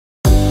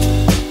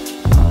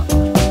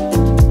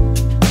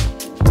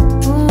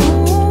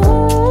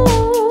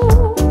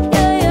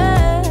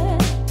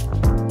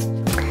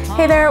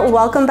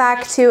welcome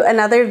back to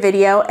another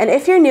video. And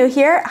if you're new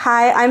here,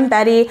 hi, I'm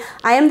Betty.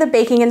 I am the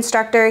baking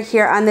instructor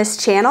here on this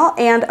channel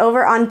and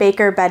over on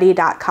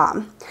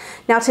bakerbettie.com.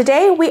 Now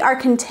today we are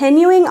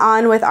continuing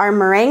on with our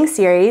meringue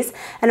series,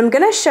 and I'm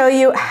going to show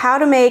you how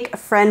to make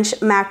French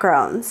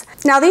macarons.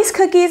 Now these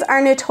cookies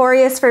are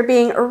notorious for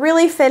being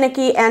really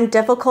finicky and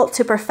difficult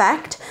to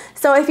perfect.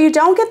 So if you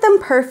don't get them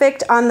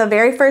perfect on the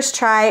very first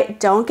try,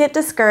 don't get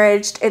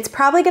discouraged. It's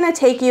probably going to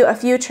take you a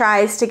few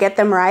tries to get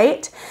them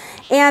right.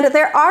 And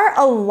there are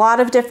a lot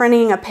of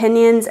differing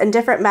opinions and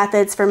different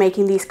methods for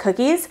making these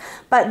cookies,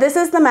 but this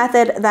is the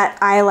method that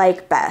I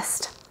like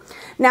best.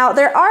 Now,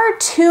 there are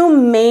two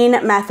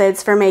main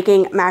methods for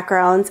making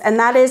macarons, and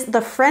that is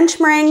the French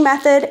meringue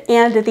method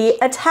and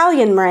the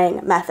Italian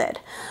meringue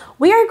method.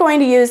 We are going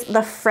to use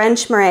the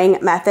French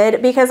meringue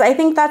method because I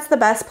think that's the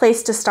best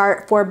place to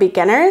start for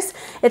beginners.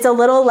 It's a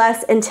little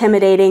less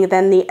intimidating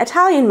than the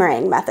Italian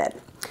meringue method.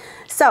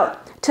 So,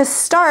 to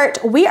start,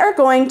 we are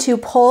going to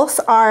pulse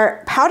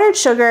our powdered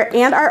sugar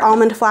and our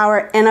almond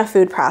flour in a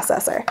food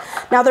processor.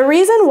 Now, the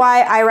reason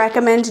why I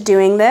recommend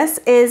doing this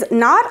is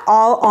not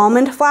all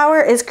almond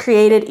flour is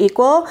created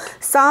equal.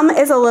 Some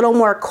is a little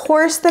more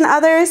coarse than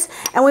others,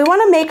 and we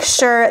want to make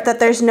sure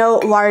that there's no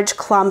large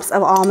clumps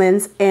of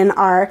almonds in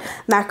our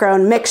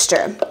macaron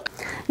mixture.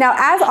 Now,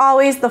 as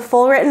always, the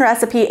full written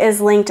recipe is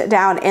linked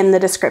down in the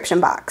description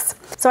box.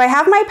 So I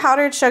have my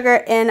powdered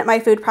sugar in my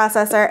food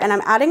processor and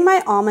I'm adding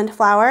my almond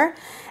flour.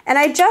 And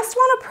I just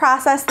want to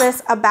process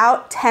this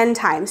about 10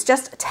 times,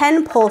 just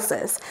 10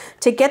 pulses,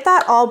 to get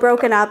that all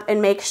broken up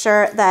and make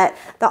sure that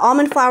the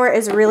almond flour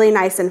is really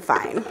nice and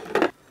fine.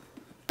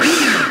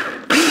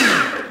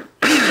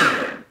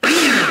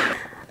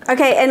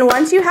 Okay, and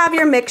once you have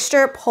your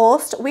mixture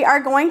pulsed, we are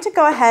going to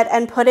go ahead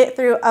and put it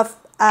through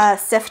a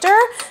sifter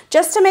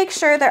just to make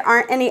sure there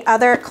aren't any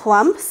other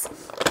clumps.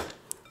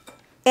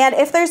 And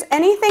if there's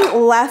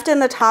anything left in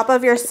the top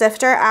of your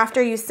sifter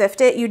after you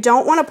sift it, you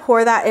don't want to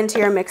pour that into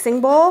your mixing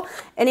bowl.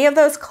 Any of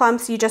those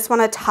clumps you just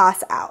want to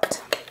toss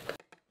out.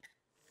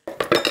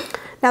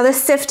 Now the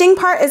sifting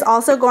part is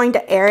also going to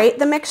aerate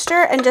the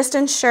mixture and just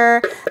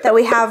ensure that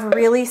we have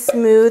really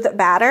smooth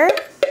batter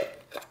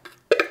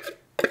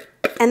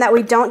and that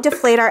we don't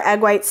deflate our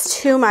egg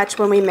whites too much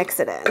when we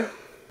mix it in.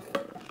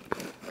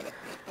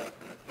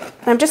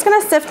 And I'm just going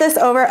to sift this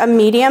over a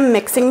medium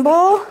mixing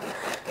bowl.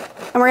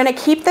 And we're going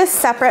to keep this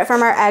separate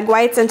from our egg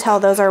whites until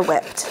those are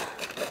whipped.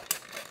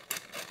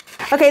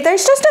 Okay,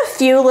 there's just a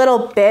few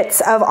little bits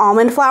of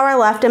almond flour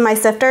left in my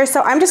sifter,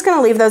 so I'm just going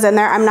to leave those in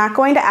there. I'm not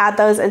going to add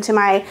those into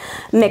my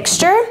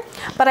mixture,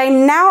 but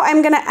now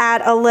I'm going to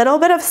add a little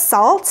bit of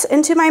salt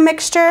into my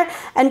mixture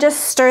and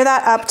just stir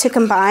that up to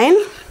combine.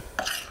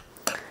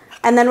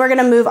 And then we're going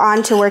to move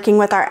on to working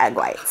with our egg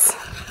whites.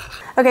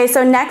 Okay,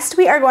 so next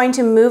we are going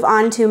to move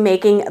on to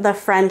making the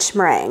French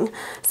meringue.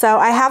 So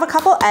I have a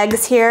couple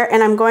eggs here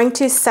and I'm going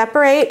to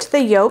separate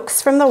the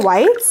yolks from the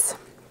whites.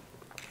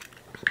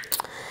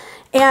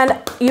 And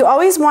you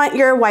always want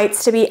your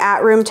whites to be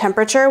at room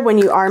temperature when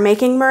you are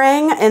making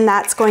meringue, and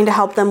that's going to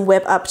help them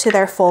whip up to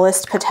their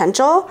fullest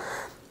potential.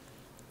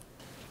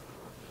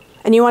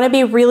 And you want to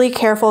be really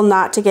careful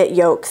not to get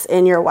yolks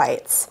in your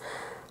whites.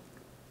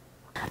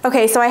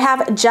 Okay, so I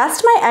have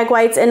just my egg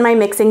whites in my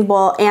mixing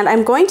bowl and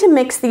I'm going to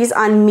mix these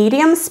on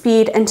medium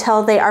speed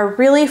until they are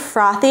really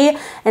frothy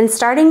and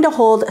starting to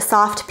hold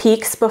soft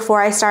peaks before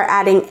I start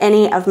adding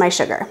any of my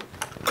sugar.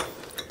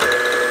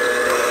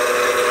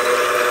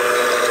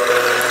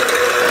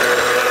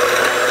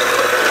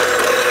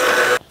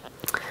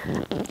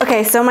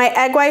 Okay, so my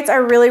egg whites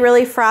are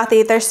really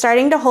frothy. They're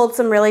starting to hold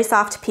some really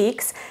soft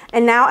peaks.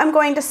 And now I'm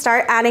going to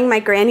start adding my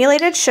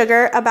granulated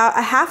sugar about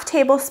a half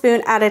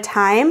tablespoon at a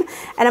time.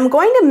 And I'm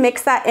going to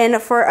mix that in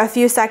for a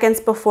few seconds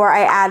before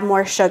I add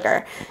more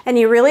sugar. And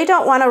you really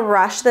don't want to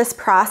rush this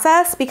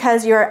process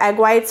because your egg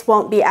whites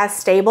won't be as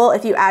stable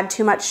if you add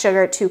too much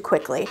sugar too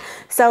quickly.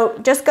 So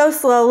just go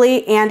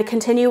slowly and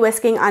continue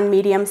whisking on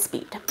medium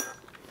speed.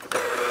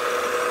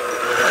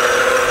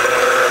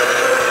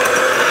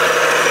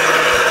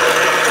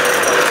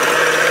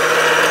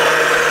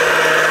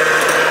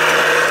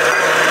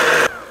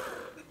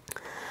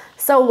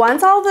 So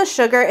once all the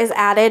sugar is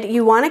added,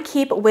 you want to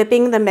keep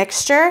whipping the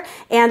mixture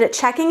and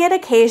checking it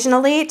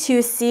occasionally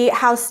to see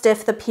how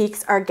stiff the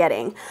peaks are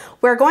getting.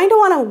 We're going to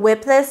want to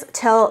whip this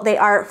till they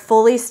are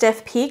fully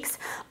stiff peaks,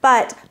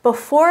 but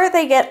before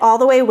they get all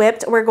the way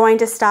whipped, we're going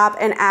to stop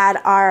and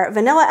add our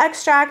vanilla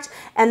extract,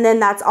 and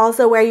then that's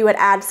also where you would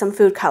add some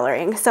food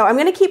coloring. So I'm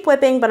going to keep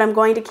whipping, but I'm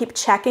going to keep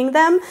checking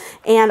them,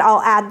 and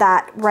I'll add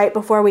that right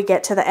before we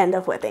get to the end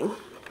of whipping.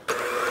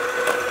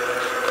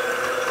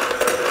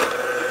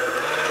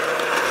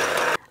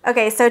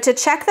 Okay, so to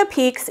check the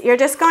peaks, you're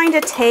just going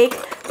to take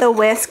the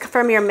whisk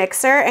from your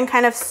mixer and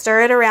kind of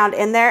stir it around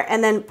in there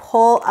and then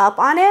pull up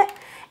on it.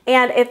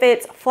 And if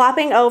it's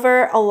flopping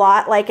over a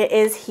lot like it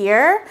is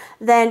here,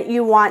 then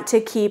you want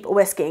to keep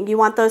whisking. You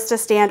want those to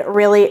stand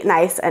really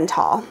nice and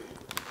tall.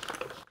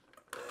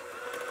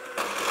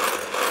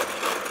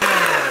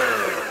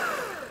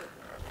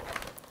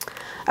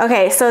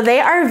 Okay, so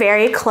they are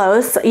very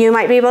close. You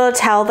might be able to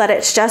tell that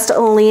it's just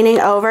leaning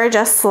over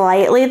just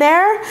slightly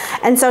there.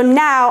 And so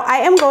now I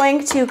am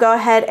going to go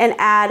ahead and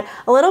add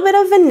a little bit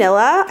of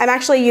vanilla. I'm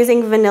actually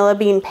using vanilla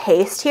bean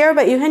paste here,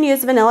 but you can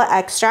use vanilla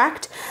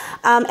extract.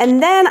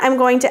 And then I'm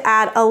going to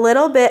add a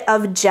little bit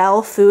of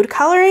gel food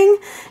coloring.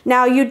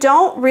 Now you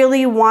don't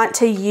really want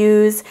to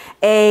use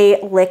a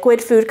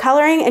liquid food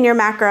coloring in your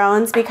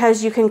macarons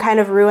because you can kind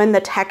of ruin the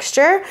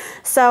texture.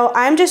 So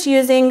I'm just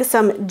using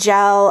some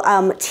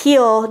gel,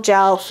 teal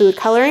gel food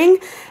coloring.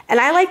 And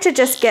I like to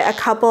just get a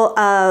couple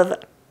of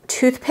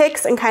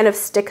toothpicks and kind of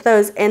stick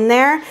those in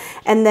there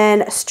and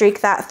then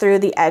streak that through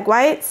the egg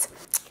whites.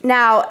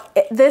 Now,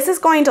 this is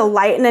going to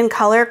lighten in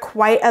color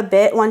quite a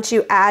bit once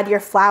you add your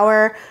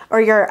flour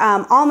or your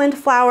almond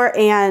flour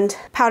and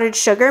powdered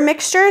sugar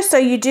mixture. So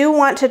you do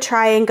want to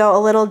try and go a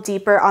little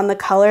deeper on the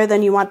color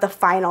than you want the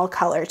final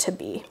color to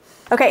be.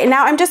 Okay,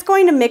 now I'm just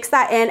going to mix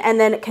that in and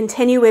then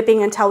continue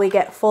whipping until we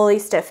get fully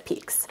stiff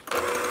peaks.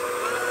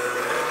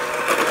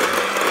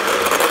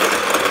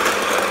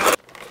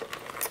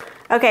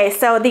 Okay,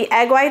 so the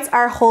egg whites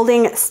are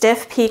holding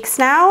stiff peaks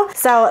now.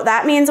 So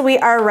that means we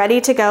are ready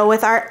to go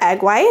with our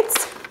egg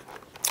whites.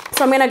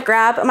 So I'm gonna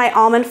grab my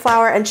almond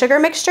flour and sugar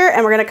mixture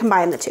and we're gonna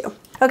combine the two.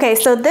 Okay,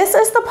 so this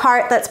is the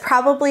part that's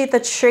probably the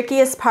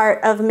trickiest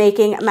part of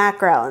making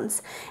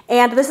macarons.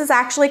 And this is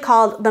actually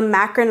called the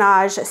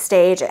macaronage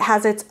stage. It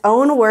has its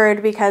own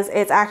word because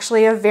it's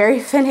actually a very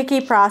finicky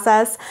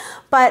process.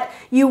 But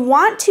you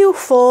want to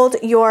fold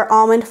your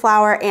almond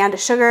flour and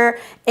sugar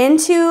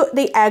into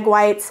the egg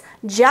whites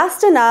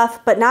just enough,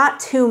 but not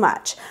too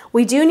much.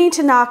 We do need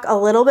to knock a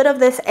little bit of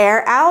this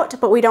air out,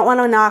 but we don't want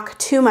to knock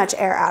too much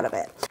air out of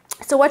it.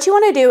 So what you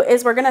want to do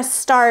is we're going to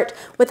start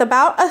with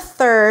about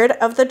 1/3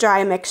 of the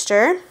dry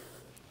mixture.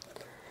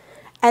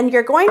 And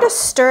you're going to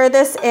stir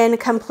this in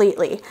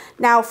completely.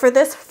 Now for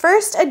this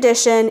first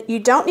addition, you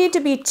don't need to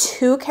be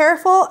too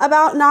careful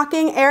about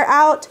knocking air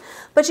out,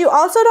 but you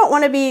also don't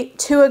want to be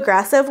too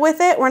aggressive with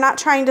it. We're not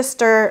trying to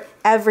stir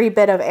every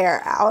bit of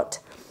air out.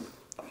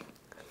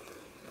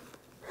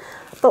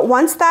 But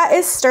once that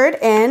is stirred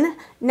in,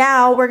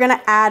 now we're going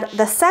to add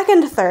the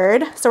second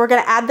third. So we're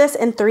going to add this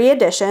in 3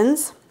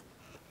 additions.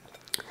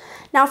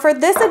 Now for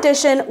this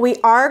addition, we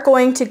are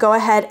going to go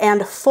ahead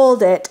and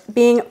fold it,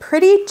 being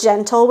pretty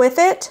gentle with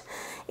it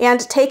and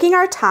taking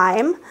our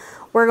time.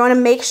 We're going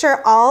to make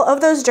sure all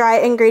of those dry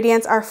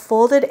ingredients are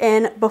folded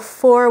in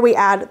before we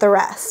add the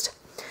rest.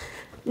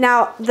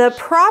 Now, the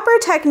proper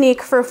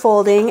technique for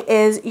folding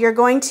is you're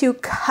going to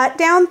cut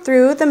down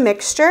through the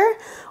mixture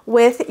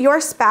with your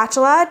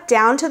spatula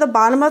down to the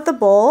bottom of the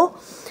bowl,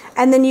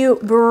 and then you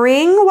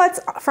bring what's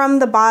from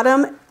the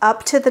bottom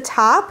up to the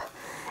top,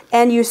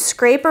 and you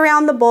scrape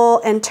around the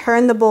bowl and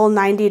turn the bowl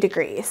 90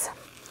 degrees.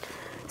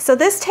 So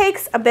this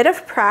takes a bit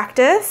of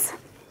practice,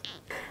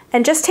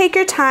 and just take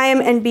your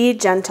time and be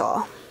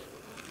gentle.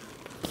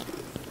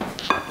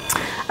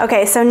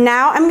 Okay, so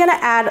now I'm gonna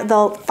add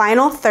the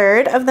final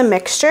third of the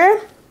mixture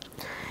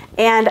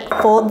and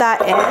fold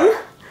that in.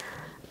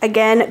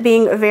 Again,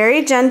 being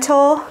very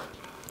gentle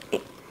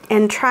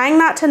and trying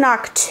not to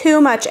knock too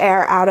much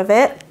air out of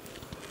it.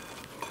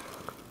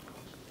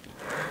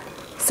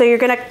 So you're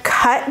gonna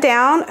cut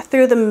down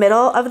through the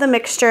middle of the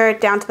mixture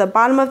down to the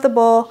bottom of the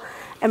bowl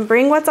and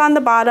bring what's on the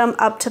bottom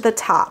up to the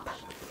top.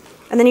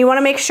 And then you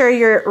wanna make sure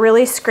you're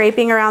really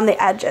scraping around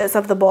the edges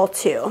of the bowl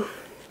too.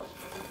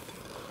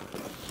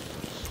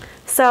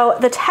 So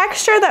the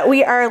texture that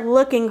we are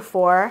looking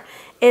for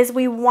is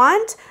we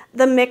want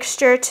the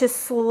mixture to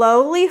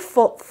slowly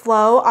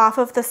flow off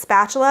of the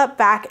spatula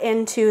back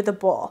into the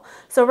bowl.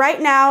 So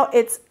right now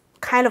it's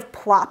kind of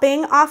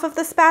plopping off of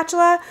the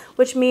spatula,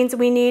 which means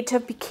we need to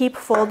keep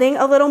folding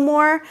a little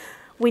more.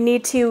 We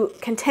need to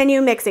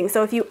continue mixing.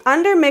 So if you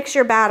undermix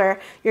your batter,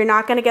 you're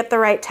not going to get the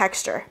right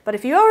texture. But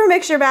if you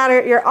overmix your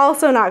batter, you're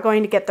also not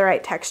going to get the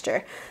right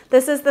texture.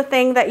 This is the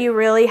thing that you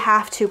really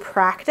have to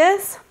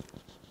practice.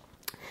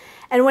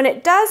 And when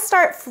it does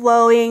start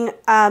flowing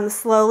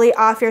slowly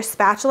off your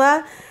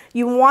spatula,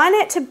 you want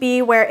it to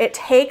be where it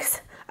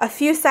takes a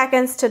few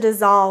seconds to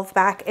dissolve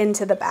back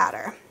into the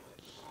batter.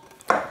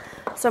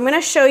 So I'm going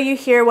to show you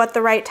here what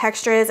the right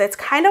texture is. It's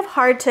kind of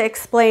hard to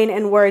explain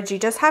in words. You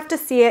just have to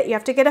see it. You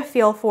have to get a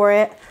feel for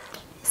it.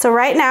 So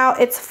right now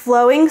it's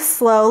flowing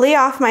slowly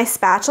off my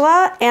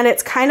spatula and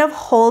it's kind of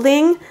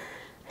holding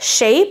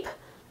shape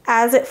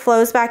as it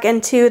flows back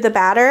into the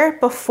batter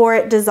before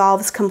it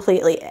dissolves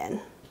completely in.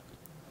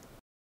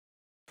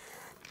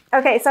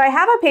 Okay, so I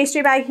have a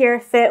pastry bag here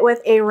fit with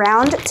a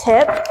round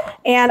tip,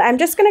 and I'm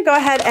just gonna go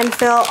ahead and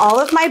fill all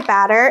of my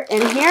batter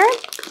in here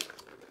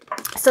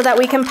so that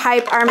we can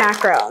pipe our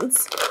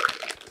macarons.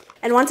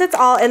 And once it's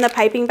all in the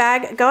piping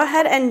bag, go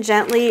ahead and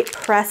gently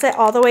press it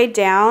all the way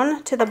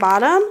down to the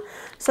bottom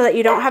so that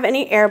you don't have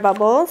any air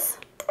bubbles.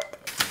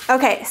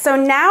 Okay, so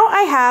now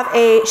I have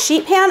a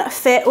sheet pan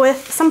fit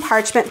with some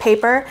parchment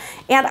paper,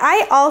 and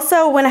I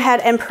also went ahead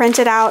and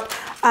printed out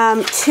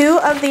 2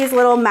 of these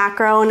little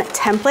macaron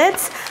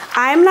templates.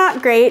 I'm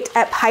not great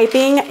at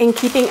piping and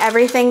keeping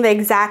everything the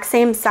exact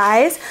same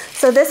size,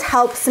 so this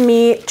helps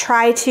me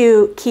try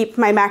to keep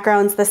my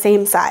macarons the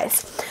same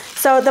size.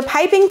 So the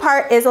piping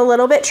part is a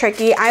little bit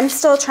tricky. I'm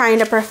still trying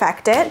to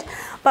perfect it.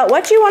 But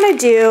what you want to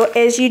do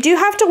is you do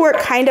have to work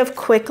kind of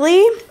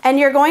quickly, and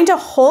you're going to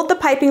hold the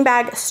piping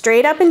bag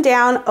straight up and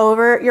down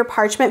over your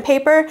parchment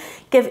paper,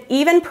 give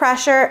even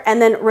pressure,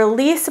 and then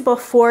release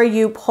before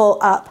you pull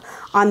up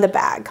on the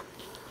bag.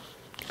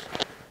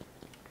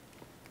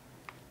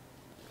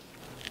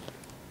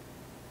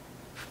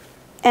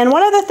 And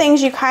one of the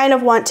things you kind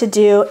of want to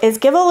do is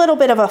give a little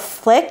bit of a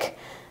flick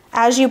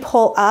as you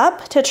pull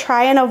up to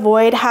try and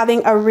avoid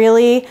having a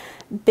really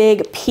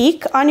big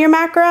peak on your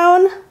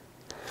macaron.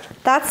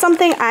 That's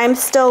something I'm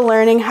still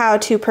learning how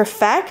to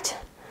perfect,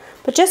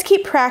 but just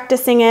keep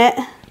practicing it.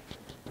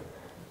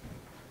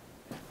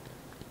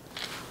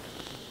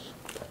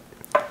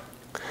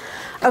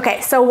 Okay,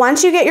 so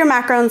once you get your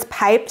macarons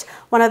piped,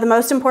 one of the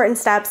most important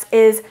steps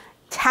is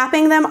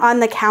tapping them on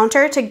the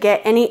counter to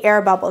get any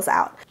air bubbles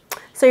out.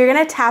 So you're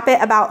gonna tap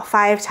it about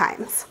 5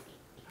 times.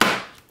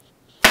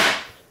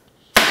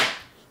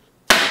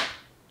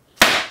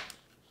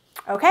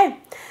 Okay,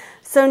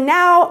 so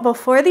now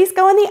before these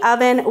go in the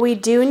oven, we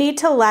do need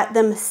to let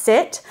them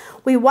sit.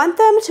 We want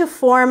them to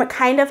form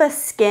kind of a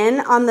skin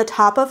on the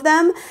top of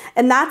them,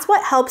 and that's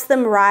what helps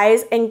them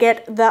rise and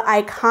get the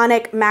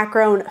iconic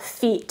macaron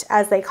feet,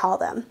 as they call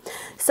them.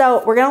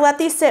 So we're gonna let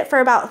these sit for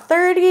about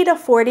 30 to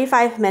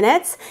 45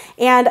 minutes,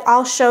 and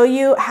I'll show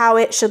you how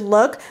it should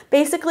look.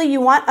 Basically, you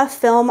want a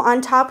film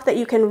on top that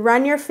you can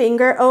run your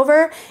finger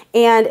over,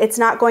 and it's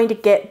not going to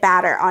get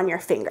batter on your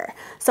finger.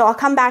 So I'll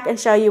come back and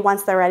show you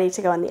once they're ready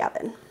to go in the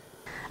oven.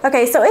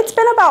 Okay, so it's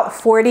been about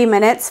 40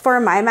 minutes for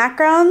my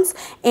macarons,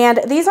 and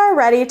these are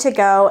ready to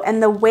go.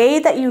 And the way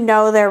that you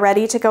know they're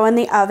ready to go in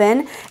the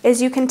oven is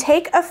you can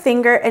take a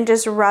finger and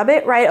just rub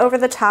it right over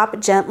the top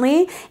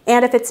gently.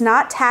 And if it's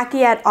not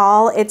tacky at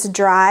all, it's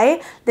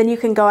dry, then you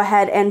can go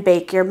ahead and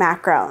bake your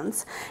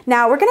macarons.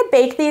 Now we're gonna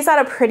bake these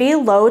at a pretty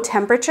low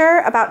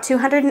temperature, about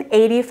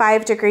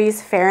 285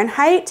 degrees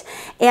Fahrenheit,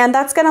 and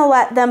that's gonna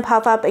let them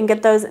puff up and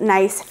get those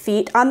nice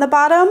feet on the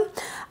bottom.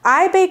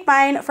 I bake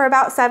mine for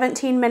about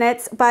 17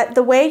 minutes, but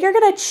the way you're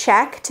gonna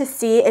check to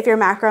see if your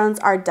macarons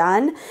are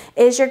done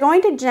is you're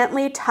going to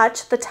gently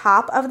touch the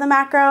top of the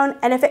macaron,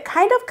 and if it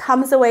kind of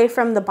comes away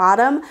from the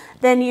bottom,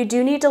 then you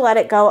do need to let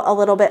it go a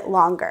little bit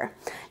longer.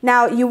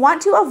 Now, you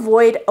want to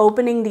avoid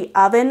opening the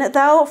oven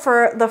though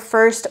for the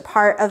first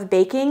part of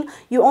baking.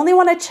 You only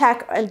wanna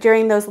check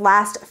during those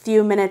last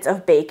few minutes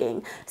of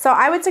baking. So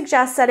I would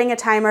suggest setting a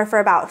timer for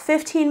about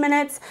 15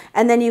 minutes,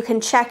 and then you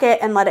can check it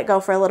and let it go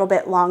for a little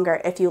bit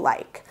longer if you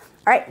like.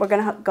 All right, we're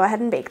gonna go ahead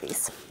and bake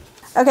these.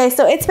 Okay,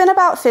 so it's been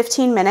about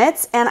 15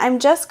 minutes, and I'm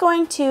just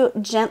going to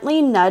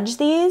gently nudge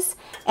these,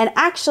 and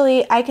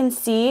actually I can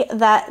see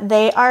that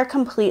they are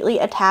completely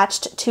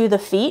attached to the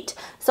feet.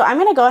 So I'm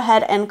gonna go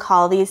ahead and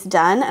call these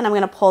done, and I'm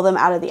gonna pull them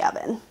out of the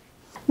oven.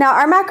 Now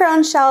our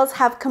macaron shells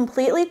have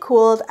completely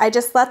cooled. I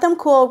just let them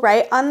cool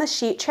right on the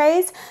sheet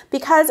trays,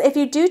 because if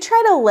you do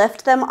try to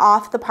lift them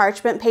off the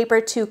parchment paper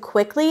too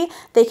quickly,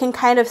 they can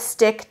kind of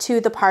stick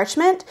to the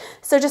parchment.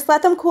 So just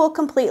let them cool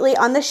completely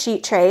on the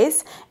sheet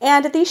trays.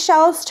 And these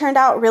shells turned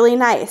out really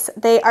nice.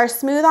 They are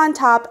smooth on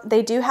top.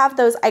 They do have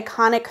those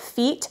iconic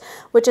feet,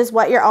 which is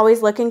what you're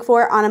always looking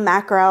for on a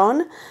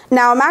macaron.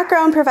 Now a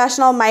macaron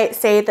professional might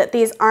say that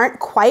these aren't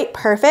quite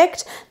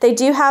perfect. They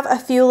do have a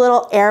few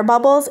little air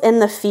bubbles in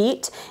the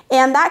feet,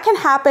 and that can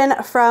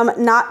happen from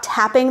not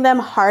tapping them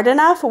hard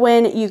enough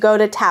when you go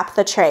to tap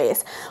the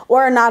trays,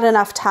 or not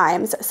enough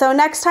times. So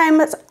next time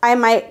I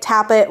might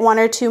tap it 1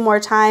 or 2 more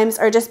times,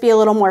 or just be a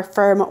little more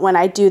firm when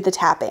I do the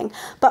tapping.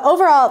 But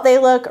overall, they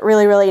look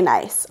really, really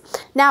nice.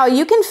 Now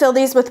you can fill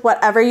these with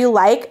whatever you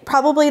like.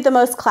 Probably the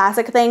most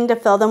classic thing to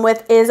fill them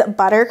with is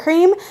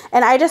buttercream,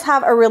 and I just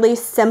have a really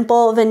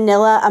simple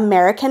vanilla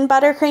American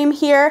buttercream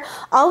here.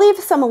 I'll leave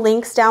some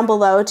links down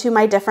below to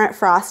my different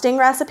frosting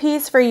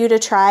recipes for you to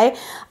try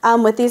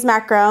with these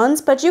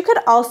macarons, but you could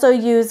also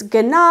use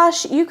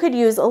ganache, you could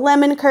use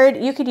lemon curd,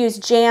 you could use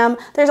jam.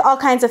 There's all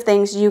kinds of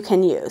things you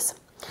can use.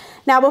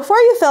 Now before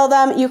you fill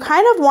them, you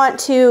kind of want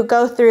to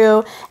go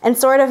through and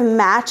sort of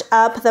match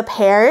up the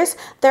pairs.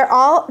 They're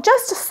all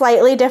just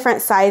slightly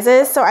different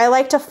sizes, so I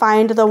like to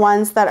find the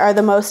ones that are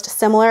the most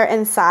similar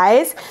in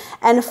size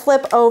and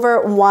flip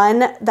over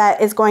one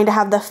that is going to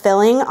have the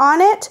filling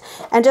on it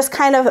and just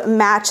kind of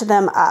match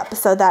them up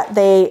so that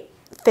they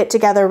fit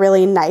together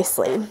really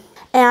nicely.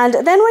 And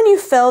then when you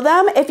fill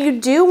them, if you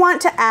do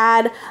want to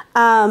add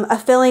a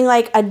filling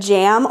like a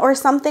jam or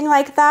something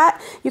like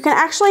that, you can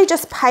actually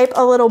just pipe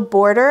a little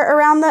border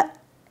around the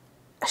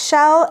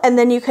shell, and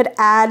then you could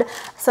add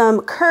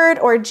some curd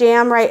or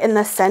jam right in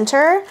the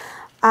center.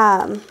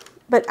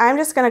 But I'm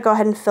just gonna go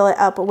ahead and fill it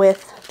up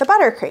with the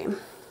buttercream.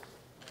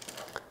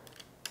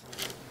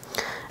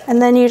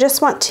 And then you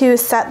just want to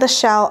set the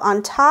shell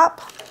on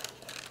top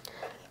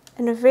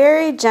and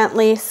very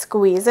gently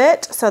squeeze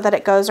it so that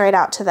it goes right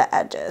out to the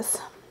edges.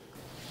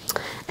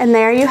 And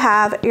there you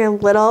have your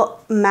little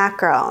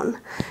macaron.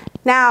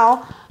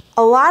 Now,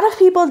 a lot of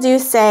people do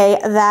say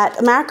that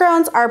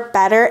macarons are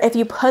better if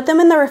you put them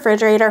in the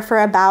refrigerator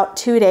for about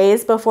 2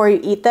 days before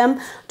you eat them,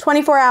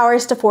 24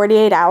 hours to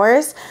 48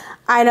 hours.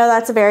 I know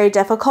that's very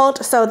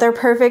difficult, so they're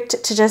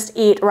perfect to just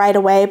eat right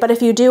away, but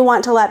if you do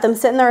want to let them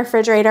sit in the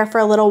refrigerator for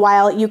a little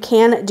while, you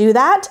can do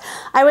that.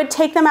 I would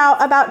take them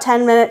out about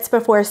 10 minutes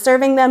before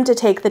serving them to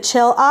take the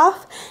chill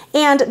off,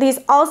 and these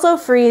also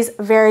freeze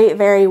very,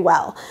 very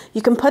well.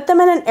 You can put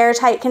them in an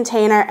airtight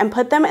container and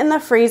put them in the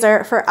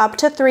freezer for up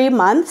to 3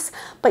 months,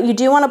 but you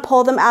do want to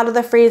pull them out of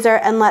the freezer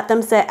and let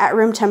them sit at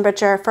room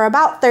temperature for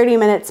about 30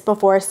 minutes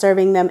before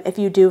serving them if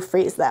you do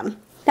freeze them.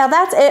 Now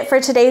that's it for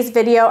today's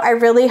video. I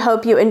really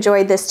hope you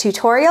enjoyed this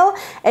tutorial,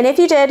 and if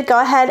you did,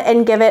 go ahead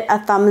and give it a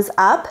thumbs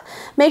up.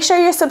 Make sure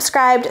you're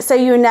subscribed so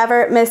you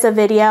never miss a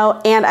video,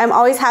 and I'm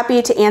always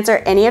happy to answer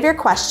any of your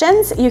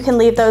questions. You can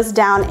leave those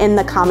down in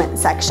the comment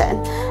section,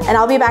 and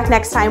I'll be back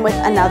next time with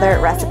another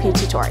recipe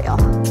tutorial.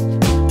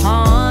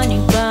 Honey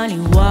bunny,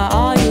 why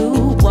are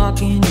you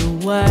walking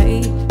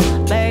away?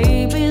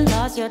 Baby,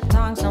 lost your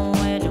tongue somewhere.